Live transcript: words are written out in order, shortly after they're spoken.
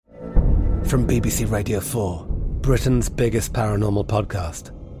From BBC Radio 4, Britain's biggest paranormal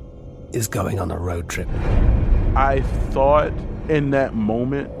podcast is going on a road trip. I thought in that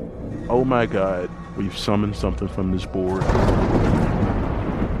moment, oh my God, we've summoned something from this board.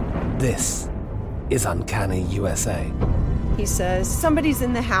 This is Uncanny USA. He says, somebody's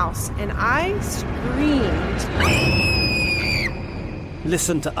in the house, and I screamed.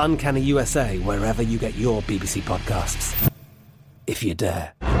 Listen to Uncanny USA wherever you get your BBC podcasts, if you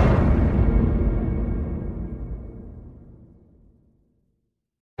dare.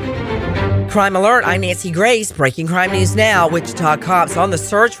 Crime Alert, I'm Nancy Grace. Breaking crime news now. Wichita cops on the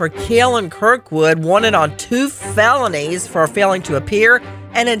search for Kalen Kirkwood, wanted on 2 felonies for failing to appear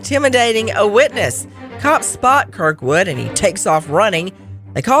and intimidating a witness. Cops spot Kirkwood and he takes off running.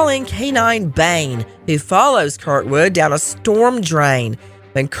 They call in K9 Bain, who follows Kirkwood down a storm drain.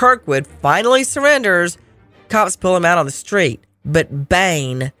 When Kirkwood finally surrenders, cops pull him out on the street, but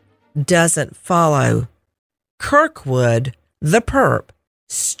Bain doesn't follow. Kirkwood, the perp,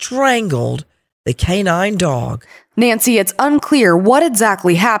 strangled the canine dog. Nancy, it's unclear what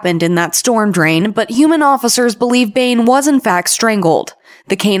exactly happened in that storm drain, but human officers believe Bain was in fact strangled.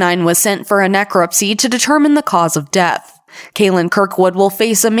 The canine was sent for a necropsy to determine the cause of death. Kalen Kirkwood will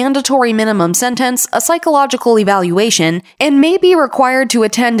face a mandatory minimum sentence, a psychological evaluation, and may be required to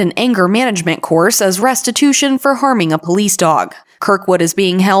attend an anger management course as restitution for harming a police dog. Kirkwood is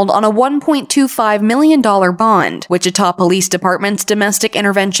being held on a $1.25 million bond. Wichita Police Department's Domestic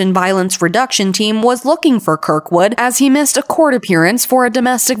Intervention Violence Reduction Team was looking for Kirkwood as he missed a court appearance for a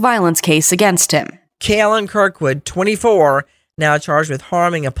domestic violence case against him. Kalen Kirkwood, 24, now charged with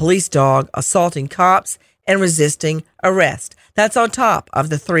harming a police dog, assaulting cops, and resisting arrest. That's on top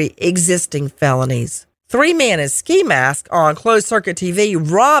of the 3 existing felonies. 3 men in ski masks on closed-circuit TV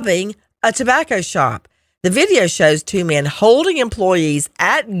robbing a tobacco shop. The video shows 2 men holding employees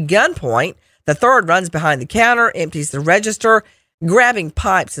at gunpoint. The third runs behind the counter, empties the register, grabbing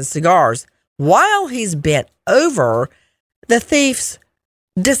pipes and cigars. While he's bent over, the thief's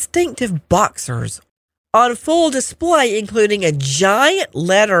distinctive boxers on full display, including a giant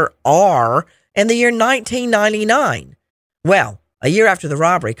letter R and the year 1999. Well, a year after the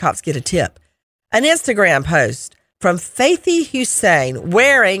robbery, cops get a tip. An Instagram post from Faithy Hussein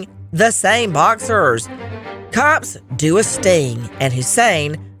wearing the same boxers. Cops do a sting, and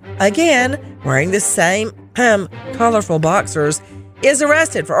Hussein, again wearing the same colorful boxers, is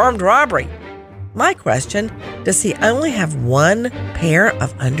arrested for armed robbery. My question, does he only have 1 pair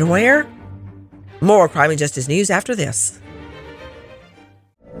of underwear? More Crime and Justice news after this.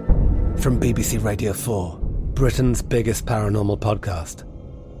 From BBC Radio 4, Britain's biggest paranormal podcast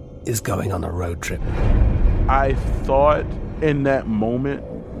is going on a road trip. I thought in that moment,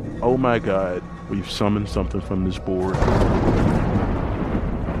 oh my God, we've summoned something from this board.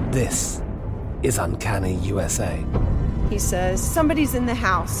 This is Uncanny USA. He says, somebody's in the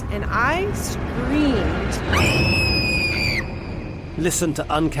house, and I screamed. Listen to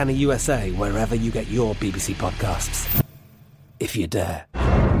Uncanny USA wherever you get your BBC podcasts, if you dare.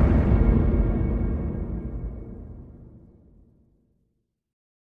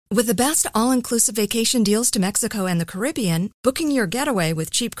 With the best all-inclusive vacation deals to Mexico and the Caribbean, booking your getaway with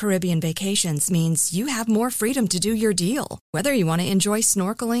Cheap Caribbean Vacations means you have more freedom to do your deal. Whether you want to enjoy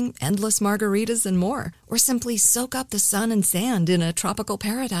snorkeling, endless margaritas, and more, or simply soak up the sun and sand in a tropical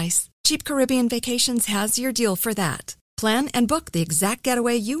paradise, Cheap Caribbean Vacations has your deal for that. Plan and book the exact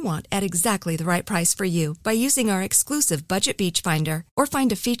getaway you want at exactly the right price for you by using our exclusive Budget Beach Finder, or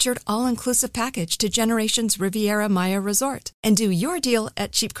find a featured all-inclusive package to Generations Riviera Maya Resort and do your deal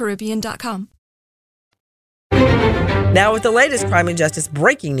at cheapcaribbean.com. Now with the latest Crime and Justice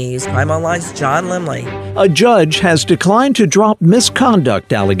breaking news, Crime Online's John Limley. A judge has declined to drop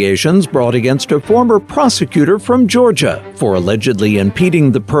misconduct allegations brought against a former prosecutor from Georgia for allegedly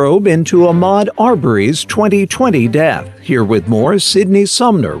impeding the probe into Ahmaud Arbery's 2020 death. Here with more, Sydney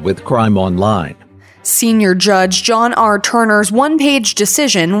Sumner with Crime Online. Senior Judge John R. Turner's one-page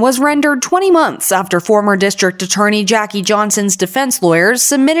decision was rendered 20 months after former District Attorney Jackie Johnson's defense lawyers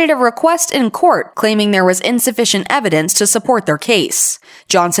submitted a request in court claiming there was insufficient evidence to support their case.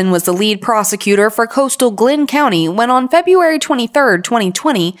 Johnson was the lead prosecutor for coastal Glynn County when on February 23,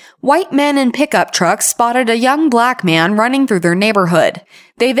 2020, white men in pickup trucks spotted a young black man running through their neighborhood.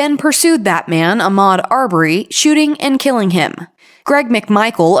 They then pursued that man, Ahmaud Arbery, shooting and killing him. Greg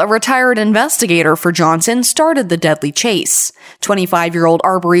McMichael, a retired investigator for Johnson, started the deadly chase. 25-year-old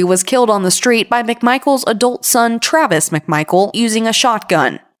Arbery was killed on the street by McMichael's adult son, Travis McMichael, using a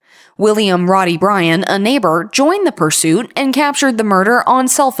shotgun. William Roddy Bryan, a neighbor, joined the pursuit and captured the murder on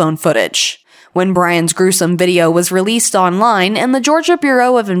cell phone footage. When Brian's gruesome video was released online and the Georgia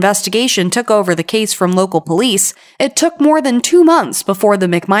Bureau of Investigation took over the case from local police, it took more than 2 months before the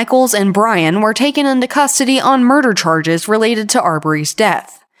McMichaels and Brian were taken into custody on murder charges related to Arbery's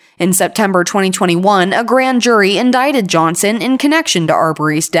death. In September 2021, a grand jury indicted Johnson in connection to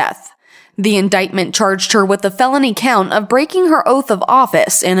Arbery's death. The indictment charged her with the felony count of breaking her oath of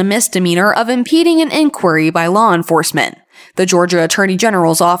office and a misdemeanor of impeding an inquiry by law enforcement. The Georgia Attorney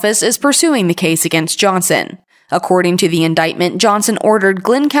General's office is pursuing the case against Johnson. According to the indictment, Johnson ordered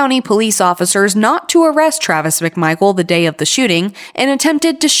Glynn County police officers not to arrest Travis McMichael the day of the shooting and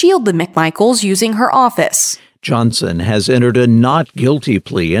attempted to shield the McMichaels using her office. Johnson has entered a not guilty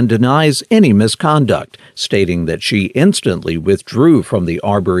plea and denies any misconduct, stating that she instantly withdrew from the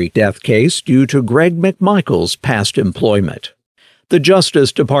Arbery death case due to Greg McMichael's past employment. The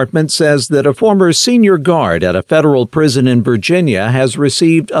Justice Department says that a former senior guard at a federal prison in Virginia has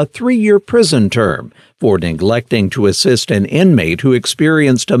received a 3-year prison term for neglecting to assist an inmate who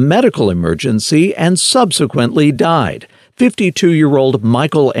experienced a medical emergency and subsequently died. 52-year-old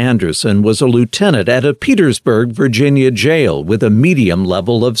Michael Anderson was a lieutenant at a Petersburg, Virginia jail with a medium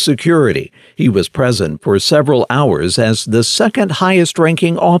level of security. He was present for several hours as the second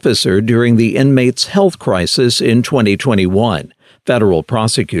highest-ranking officer during the inmate's health crisis in 2021. Federal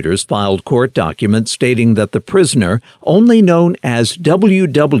prosecutors filed court documents stating that the prisoner, only known as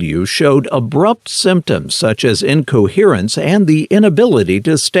WW, showed abrupt symptoms such as incoherence and the inability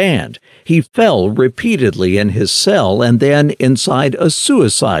to stand. He fell repeatedly in his cell and then inside a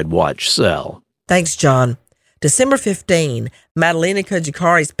suicide watch cell. Thanks, John. December 15, Madalena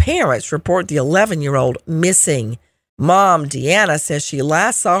Kojikari's parents report the 11-year-old missing. Mom, Deanna, says she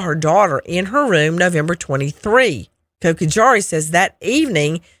last saw her daughter in her room November 23. Kokijari says that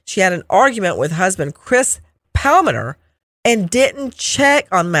evening she had an argument with husband Chris Palmer and didn't check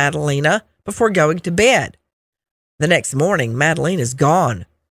on Madalena before going to bed. The next morning, Madalena's gone.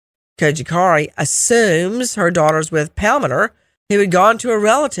 Kojikari assumes her daughter's with Palmer, who had gone to her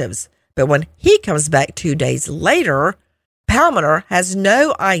relatives. But when he comes back 2 days later, Palmer has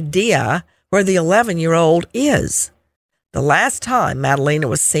no idea where the 11-year-old is. The last time Madalena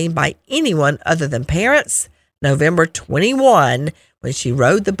was seen by anyone other than parents, November 21, when she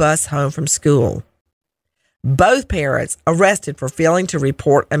rode the bus home from school. Both parents arrested for failing to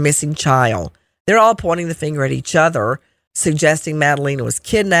report a missing child. They're all pointing the finger at each other, suggesting Madalena was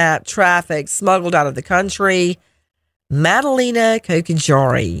kidnapped, trafficked, smuggled out of the country. Madalena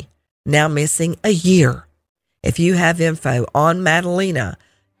Kokijari, now missing a year. If you have info on Madalena,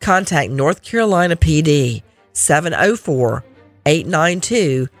 contact North Carolina PD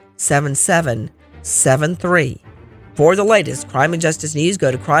 704-892-7773. For the latest crime and justice news, go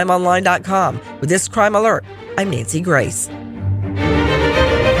to crimeonline.com. With this crime alert, I'm Nancy Grace.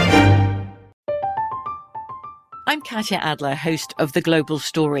 I'm Katya Adler, host of The Global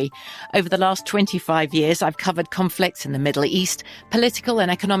Story. Over the last 25 years, I've covered conflicts in the Middle East, political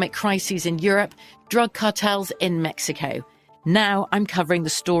and economic crises in Europe, drug cartels in Mexico. Now I'm covering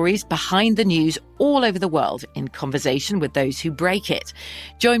the stories behind the news all over the world in conversation with those who break it.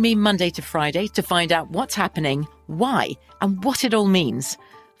 Join me Monday to Friday to find out what's happening, why, and what it all means.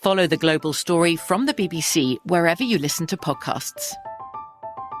 Follow The Global Story from the BBC wherever you listen to podcasts.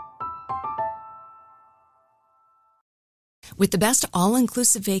 With the best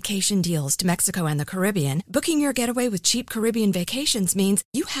all-inclusive vacation deals to Mexico and the Caribbean, booking your getaway with Cheap Caribbean Vacations means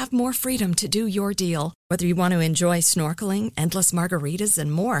you have more freedom to do your deal. Whether you want to enjoy snorkeling, endless margaritas,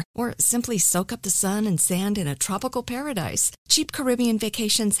 and more, or simply soak up the sun and sand in a tropical paradise, Cheap Caribbean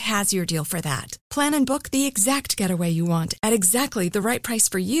Vacations has your deal for that. Plan and book the exact getaway you want at exactly the right price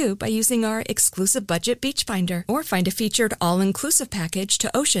for you by using our exclusive budget beach finder, or find a featured all-inclusive package to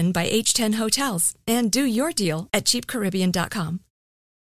Ocean by H10 Hotels and do your deal at cheapcaribbean.com.